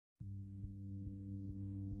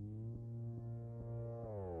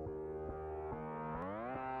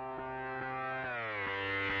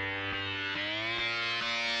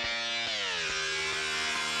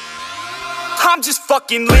I'm just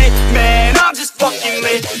fucking lit, man, I'm just fucking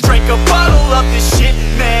lit. Drink a bottle of this shit,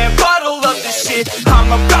 man, bottle of this shit. I'm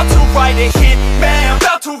about to write a hit, man,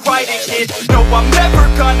 about to write a hit. No, I'm never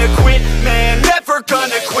gonna quit, man, never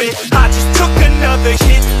gonna quit. I just took another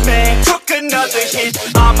hit, man, took another hit.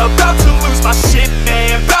 I'm about to lose my shit,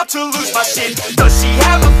 man, about to lose my shit. Does she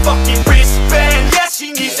have a fucking wristband? Yeah,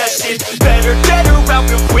 she needs that shit. Better get her out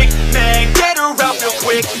real quick, man, get her out real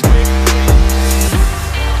quick.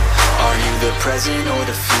 Are you the present or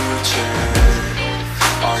the future?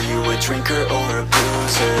 Are you a drinker or a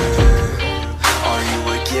boozer? Are you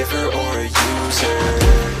a giver or a user?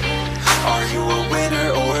 Are you a winner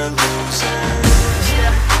or a loser?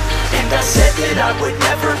 Yeah. And I said that I would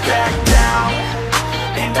never back down.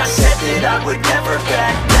 And I said that I would never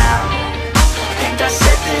back down. And I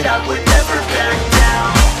said that I would never back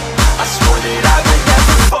down. I swore that I would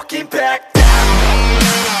never fucking back down.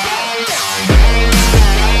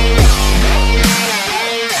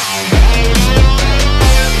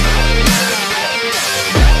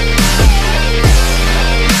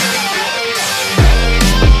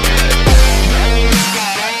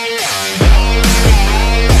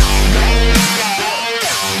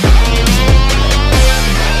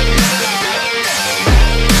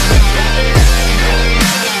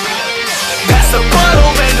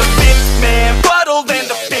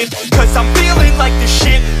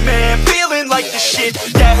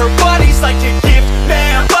 Yeah, her body's like a gift,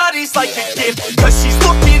 man, body's like a gift. Cause she's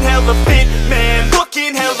looking hella fit, man,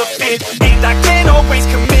 looking hella fit. And I can't always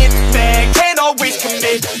commit, man, can't always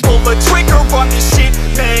commit. Pull the trigger on this shit,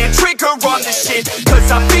 man, trigger on this shit.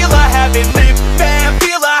 Cause I feel I haven't lived, man,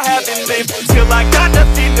 feel I haven't lived. Till I got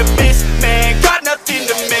nothing to miss, man, got nothing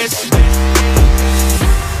to miss.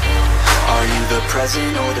 Are you the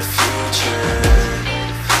present or the future?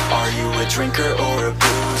 Are you a drinker or a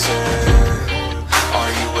boozer? Are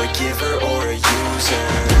you a giver or a user?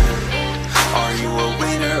 Are you a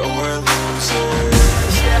winner or a loser?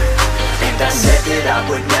 Yeah. And I said that I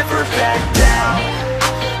would never back down.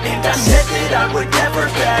 And I said that I would never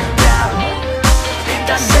back down. And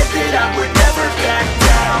I said that I would never back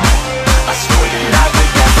down. I swore that I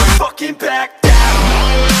would never fucking back down.